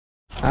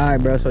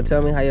Alright, bro, so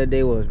tell me how your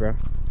day was, bro.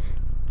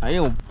 Hey,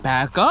 yo,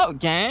 back up,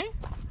 gang.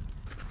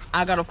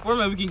 I got a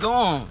format we can go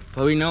on,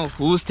 but we know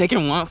who's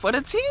taking one for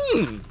the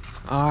team.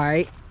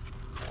 Alright.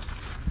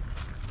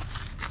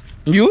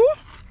 You?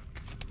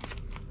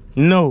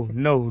 No.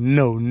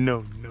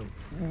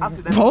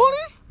 Holy?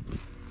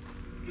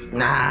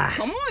 Nah.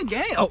 Come on,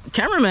 gang. Oh,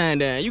 cameraman,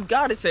 then. You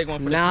gotta take one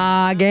for the team.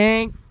 Nah,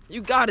 gang. You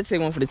gotta take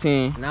one for the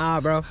team.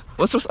 Nah, bro.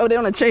 What's up there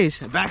on the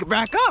chase? Back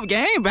up,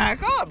 gang.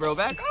 Back up, bro.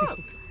 Back up.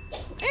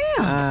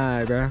 Damn.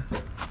 Alright, bro.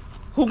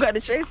 Who got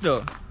the chase,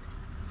 though?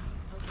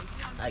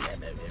 I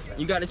got that, bro.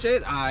 You got the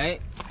chase? All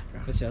right.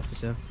 For sure.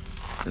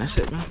 That's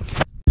it, man.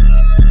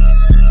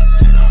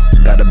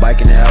 Got the bike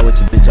in the air with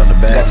your bitch on the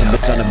back. Got your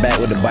bitch on the back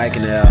with the bike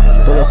in the air.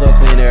 Pull up so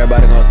clean,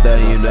 everybody gon'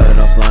 study. You know that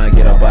I'm flying,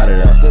 get up out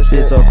of there.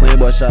 Fit so clean,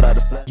 boy, shout out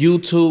to Flat.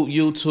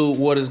 YouTube,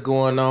 what is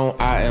going on?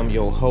 I am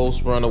your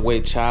host,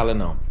 Runaway Child,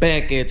 and I'm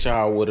back at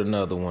y'all with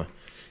another one.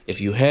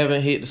 If you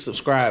haven't hit the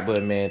subscribe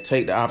button, man,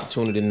 take the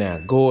opportunity now.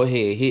 Go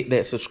ahead, hit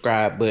that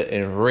subscribe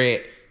button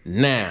right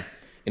now.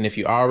 And if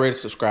you already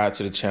subscribed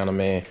to the channel,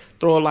 man,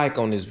 throw a like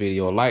on this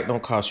video. A like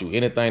don't cost you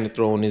anything to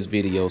throw on this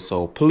video.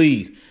 So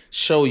please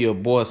show your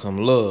boy some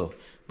love.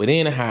 But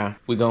anyhow,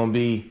 we're going to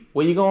be,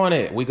 where you going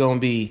at? We're going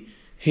to be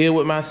here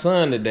with my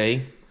son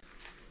today.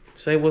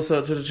 Say what's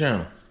up to the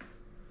channel.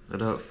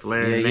 What up,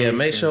 Flair Nation? Yeah,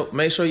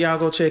 make sure y'all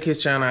go check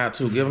his channel out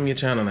too. Give him your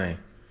channel name.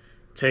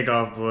 Take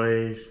off,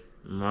 boys.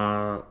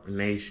 Mob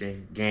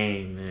Nation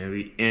Gang, man.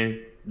 We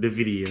in the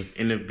video,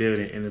 in the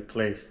building, in the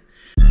place.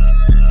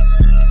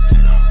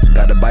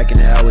 Got the bike in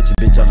the air with your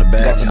bitch on the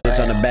back. Got your bitch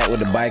on the back with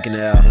the bike in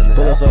the air.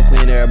 Pull up so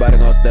clean, everybody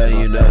gon' study.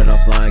 You know that I'm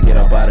flying, get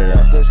up out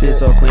of there. Fit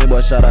so clean,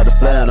 boy, shout out to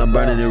Flat. And I'm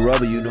burning the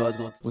rubber, you know it's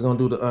gonna. We're gonna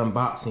do the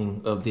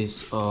unboxing of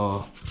this.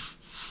 Well,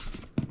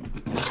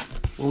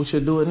 we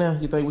should do it now.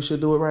 You think we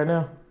should do it right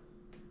now?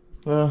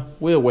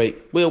 We'll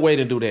wait. We'll wait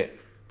and do that.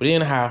 But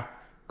anyhow,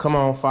 come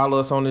on, follow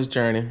us on this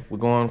journey. We're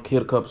going to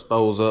hit a couple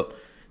stores up,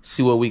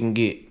 see what we can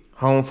get.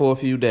 Home for a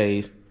few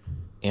days.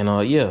 And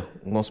yeah,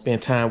 we're gonna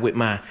spend time with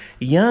my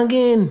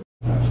youngin'.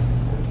 I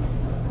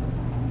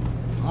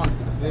want to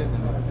see the fizz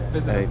in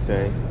there.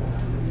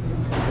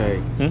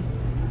 Tay.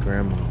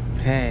 Grandma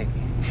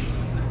packing.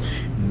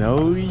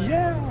 No,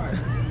 yeah.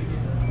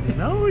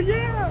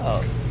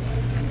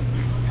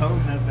 Told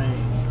that thing.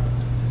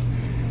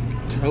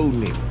 Told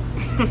me.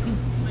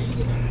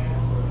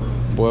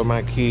 Boy,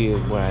 my kids,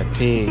 boy, I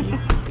tell you.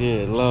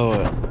 Good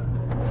Lord.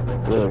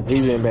 Look,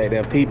 he been back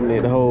there peeping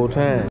it the whole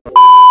time.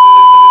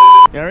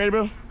 Y'all ready,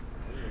 bro?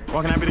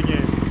 Walking that bit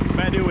again.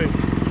 Back this way. We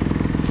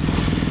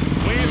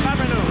ain't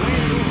stopping though. We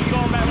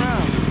going back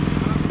around.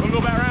 We're gonna go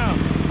back around.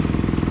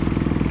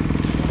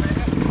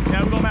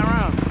 Yeah, we're going back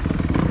around.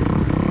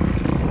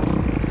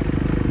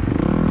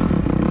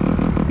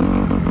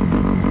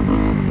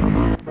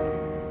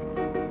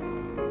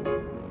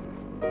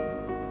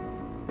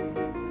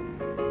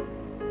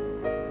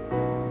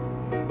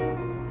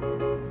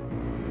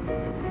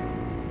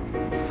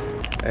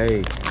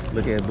 Hey,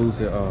 look at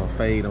Boosie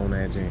fade on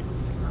that joint.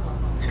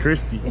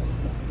 Crispy.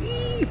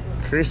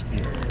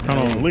 Hold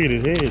on, look at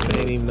his head.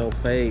 Ain't even no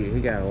fade.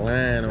 He got a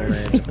line on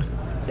that.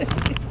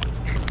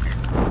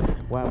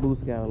 Why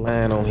Boosie got a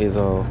line on his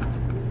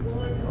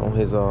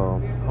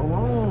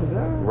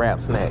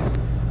rap snacks?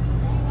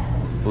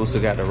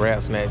 Boosie got the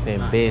rap snacks in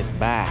Best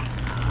Buy.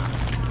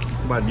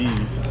 What about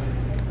these? I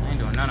ain't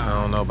doing none of I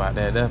don't know about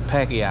that. That's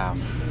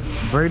Pacquiao's.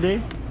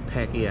 Birthday?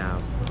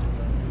 Pacquiao's.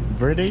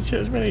 Birthday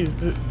chips, man.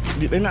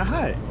 They're not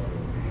hot.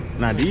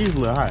 Nah, these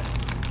look hot.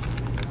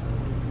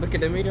 Look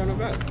at the meat on the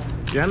back.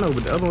 Yeah, I know,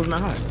 but the other one's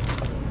not hot.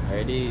 There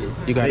it is.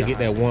 You gotta get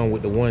that one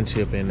with the one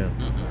chip in there.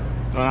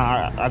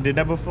 I did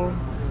that before.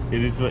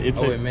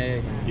 It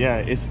man. Yeah,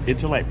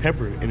 it's like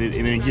pepper and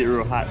it get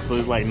real hot, so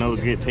it's like no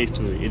good taste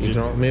to it. It You just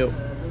drunk milk?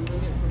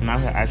 and I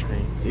had ice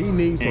cream. He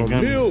needs some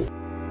gummies. milk.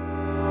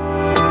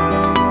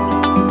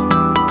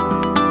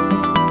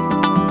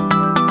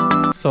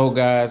 So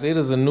guys, it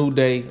is a new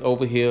day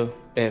over here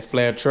at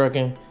Flair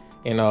Trucking,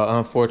 and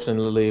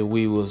unfortunately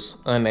we was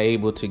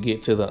unable to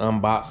get to the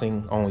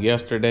unboxing on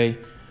yesterday,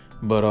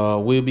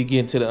 but we'll be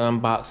getting to the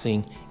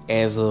unboxing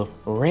as of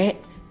right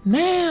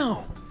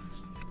now.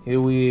 Here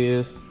we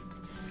is.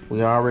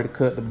 We already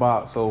cut the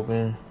box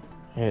open.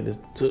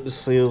 Took the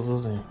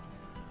scissors and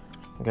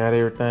got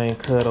everything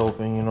cut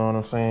open, you know what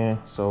I'm saying?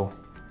 So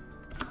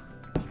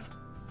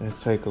let's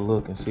take a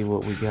look and see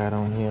what we got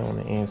on here on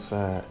the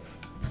inside.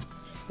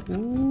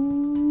 Ooh.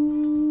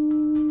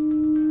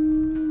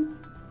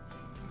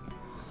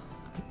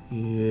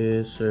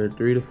 Yes, sir.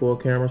 3 to 4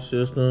 camera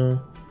system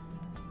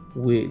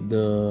with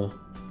the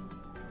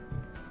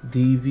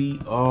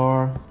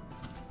DVR.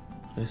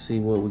 Let's see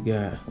what we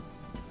got.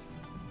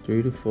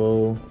 3 to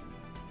 4.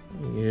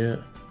 Yeah.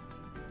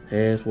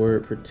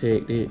 Password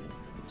protected.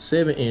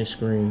 7-inch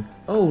screen.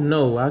 Oh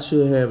no, I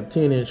should have a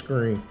 10-inch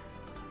screen.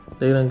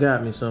 They done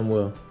got me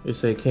somewhere. It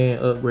say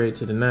can't upgrade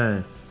to the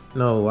 9.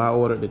 No, I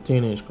ordered the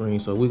 10-inch screen,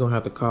 so we're gonna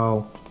have to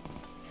call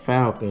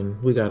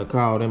Falcon. We gotta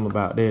call them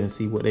about that and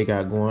see what they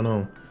got going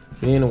on.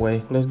 But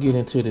anyway, let's get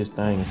into this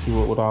thing and see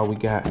what all we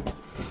got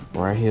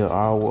Right here,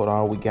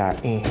 all we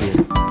got in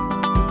here.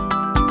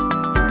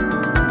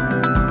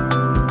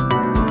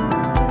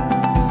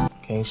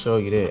 Can't show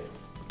you that.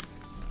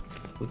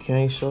 We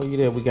can't show you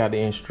that. We got the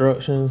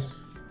instructions.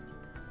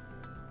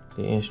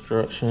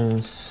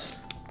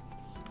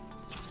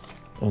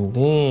 And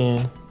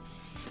then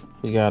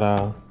we got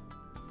our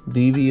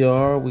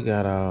DVR, we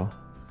got our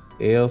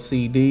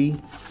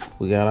LCD,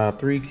 we got our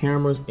 3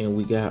 cameras, and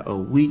we got a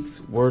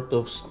week's worth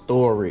of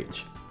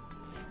storage.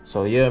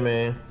 So yeah,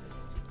 man.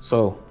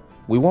 So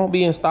we won't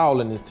be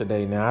installing this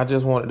today. Now, I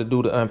just wanted to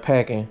do the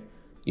unpacking,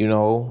 you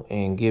know,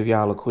 and give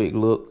y'all a quick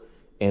look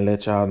and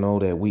let y'all know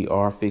that we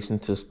are fixing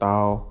to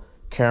install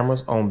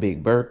cameras on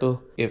Big Bertha.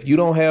 If you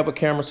don't have a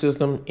camera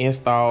system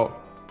installed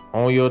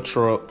on your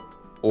truck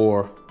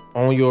or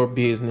on your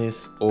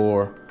business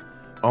or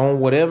on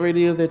whatever it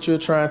is that you're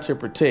trying to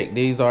protect,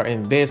 these are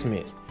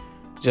investments.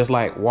 Just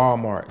like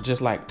Walmart,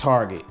 just like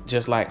Target,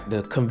 just like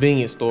the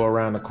convenience store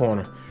around the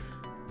corner.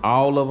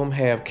 All of them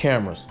have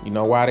cameras. You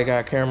know why they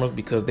got cameras?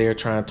 Because they're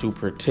trying to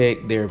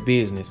protect their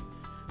business.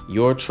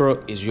 Your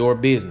truck is your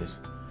business.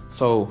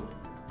 So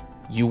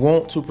you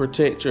want to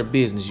protect your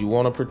business. You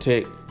want to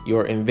protect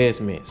your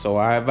investment. So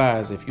I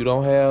advise, if you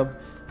don't have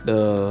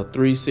the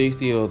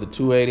 360 or the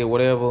 280 or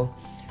whatever,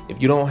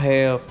 if you don't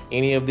have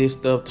any of this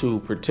stuff to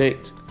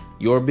protect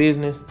your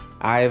business,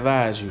 I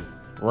advise you,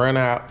 run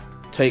out,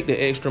 take the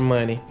extra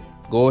money,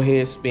 go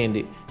ahead, spend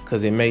it,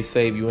 because it may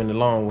save you in the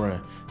long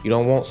run. You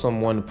don't want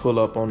someone to pull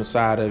up on the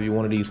side of you,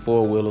 one of these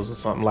 4-wheelers or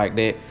something like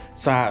that,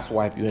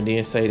 sideswipe you and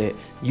then say that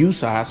you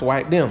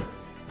sideswipe them.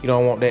 You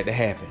don't want that to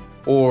happen.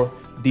 Or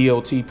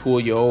DOT pull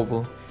you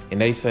over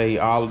and they say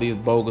all of this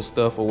bogus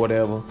stuff or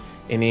whatever,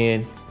 and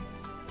then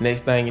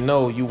next thing you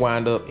know, you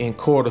wind up in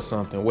court or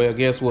something. Well,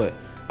 guess what?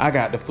 I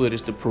got the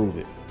footage to prove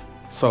it.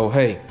 So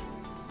hey,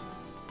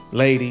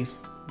 ladies,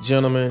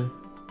 gentlemen,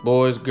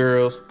 boys,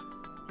 girls,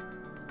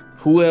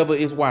 whoever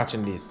is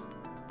watching this,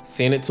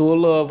 send it to a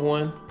loved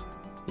one.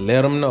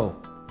 Let them know.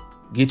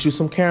 Get you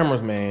some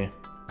cameras, man,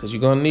 because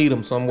you're gonna need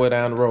them somewhere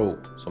down the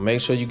road. So make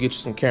sure you get you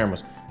some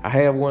cameras. I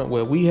have one,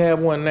 well, we have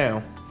one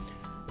now,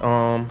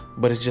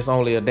 but it's just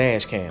only a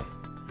dash cam.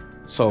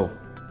 So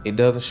it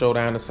doesn't show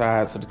down the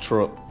sides of the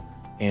truck,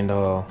 and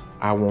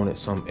I wanted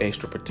some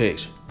extra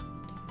protection.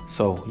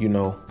 So, you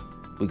know,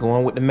 we're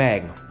going with the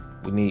Magnum.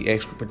 We need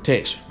extra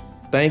protection.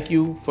 Thank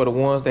you for the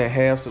ones that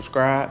have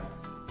subscribed.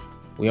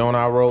 We on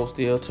our road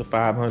still to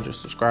 500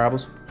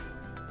 subscribers.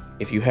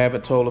 If you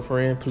haven't told a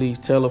friend, please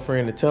tell a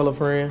friend to tell a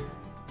friend.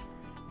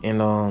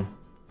 And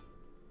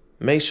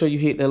make sure you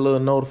hit that little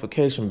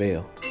notification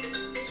bell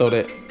so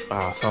that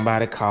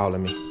somebody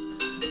calling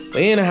me.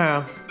 But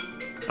anyhow,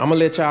 I'm gonna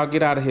let y'all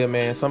get out of here,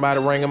 man. Somebody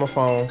ringing my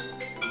phone.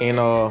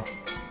 And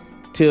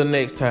till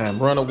next time,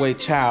 runaway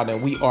child,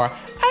 and we are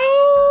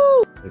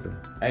out.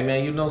 Hey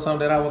man, you know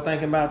something that I was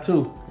thinking about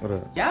too? What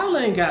up? Y'all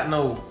ain't got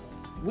no,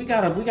 we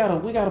gotta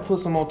put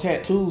some more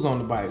tattoos on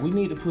the bike. We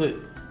need to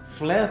put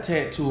flare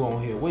tattoo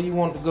on here. Where you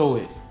want to go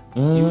with?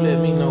 You let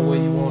me know where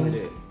you wanted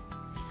it.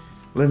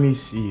 Let me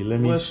see.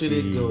 Where should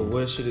it go?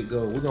 Where should it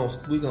go?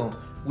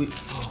 Oh,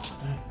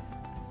 dang.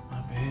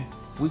 My bad.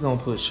 We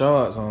gonna put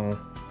shards on.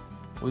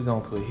 We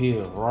gonna put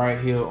here, right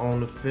here on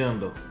the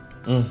fender.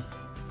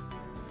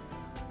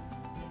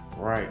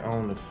 Right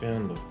on the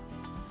fender.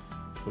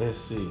 Let's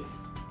see.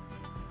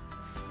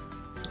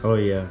 Oh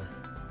yeah,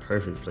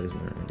 perfect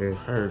placement right there.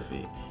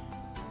 Perfect.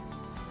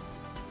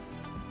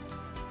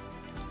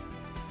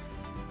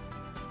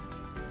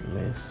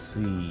 Let's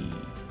see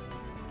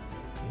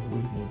if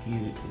we can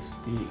get it to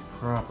stick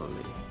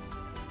properly.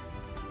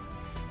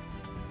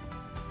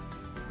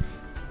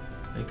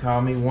 They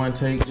call me One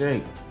Take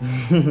Jake.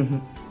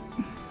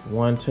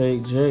 One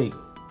Take Jake.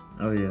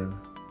 Oh yeah.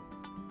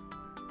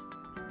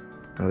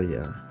 Oh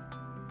yeah.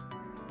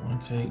 One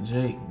Take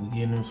Jake. We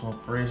getting him some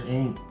fresh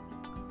ink.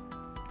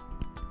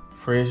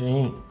 Fresh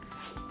ink.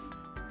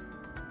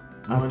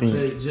 One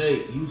Take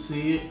Jake. You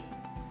see it?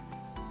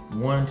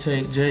 One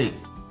Take Jake.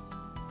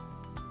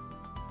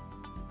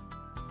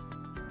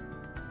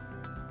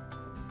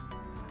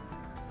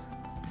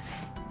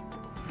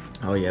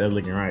 Oh yeah, that's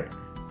looking right.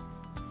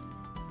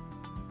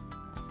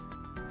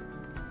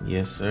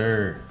 Yes,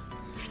 sir.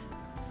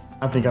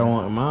 I think I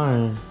want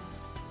mine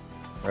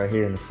right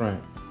here in the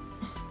front.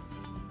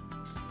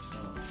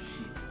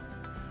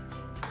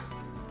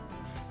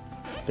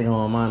 I think I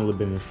want mine a little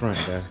bit in the front,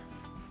 guy.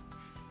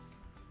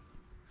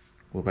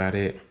 What about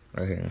it?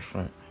 Right here in the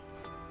front.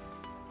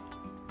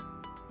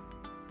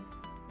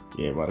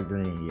 Yeah, about the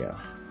green, yeah.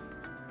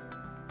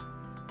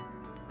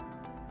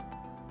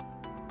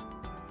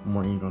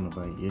 More ink on the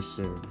bike, yes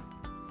sir.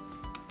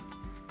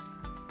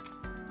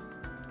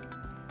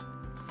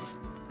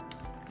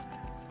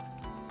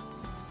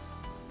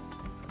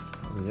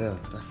 Oh yeah,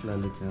 that flat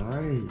looking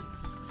right.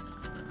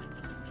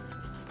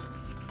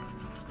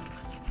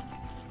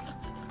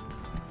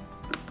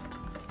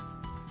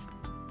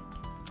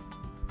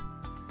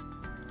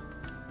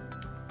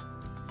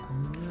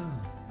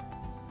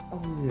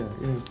 Oh yeah,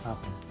 it is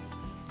popping.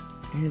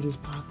 And it's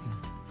popping.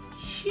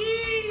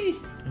 Shee.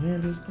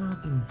 And it's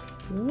popping.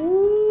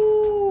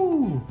 Woo.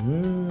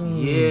 Woo!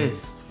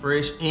 Yes,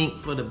 fresh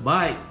ink for the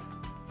bikes.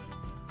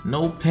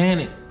 No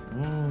panic.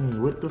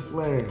 With the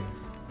flare.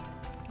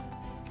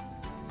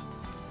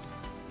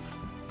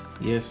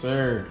 Yes,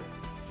 sir.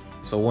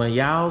 So when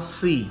y'all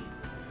see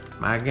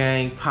my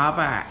gang pop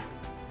out,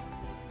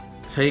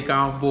 Take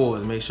Off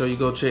Boys, make sure you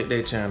go check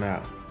their channel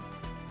out.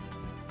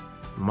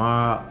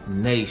 Mob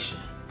Nation.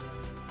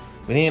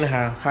 But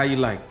anyhow, how you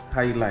like?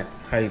 How you like?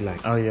 How you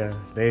like? Oh yeah,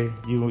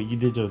 you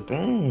did your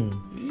thing.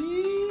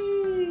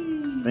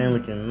 They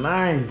looking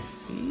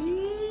nice.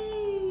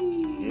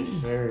 Yes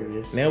sir.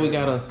 Yes sir. Now we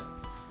gotta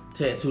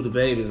tattoo the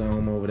babies on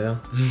him over there.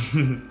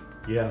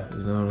 Yeah.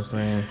 You know what I'm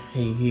saying?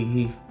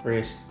 He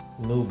fresh,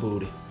 new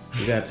booty.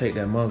 We gotta take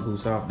that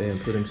mongoose off there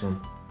and put him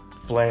some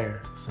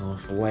Flare.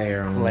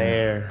 flare on him.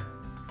 Flare.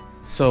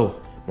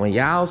 So when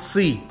y'all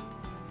see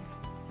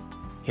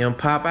him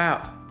pop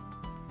out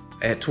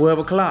at 12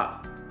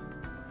 o'clock,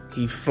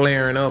 he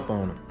flaring up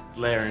on him.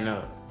 Flaring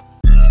up.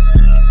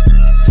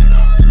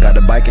 Got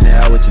the bike in the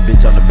air with your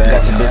bitch on the back.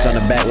 Got your bitch on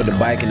the back with the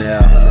bike in the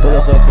air. Pull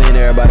up so clean,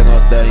 everybody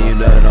gon' study. You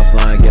know that I'm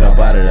flying, get up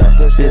out of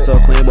there. Fit so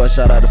clean, boy,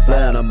 shout out the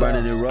flare. And I'm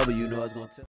burning the rubber, you know it's gon'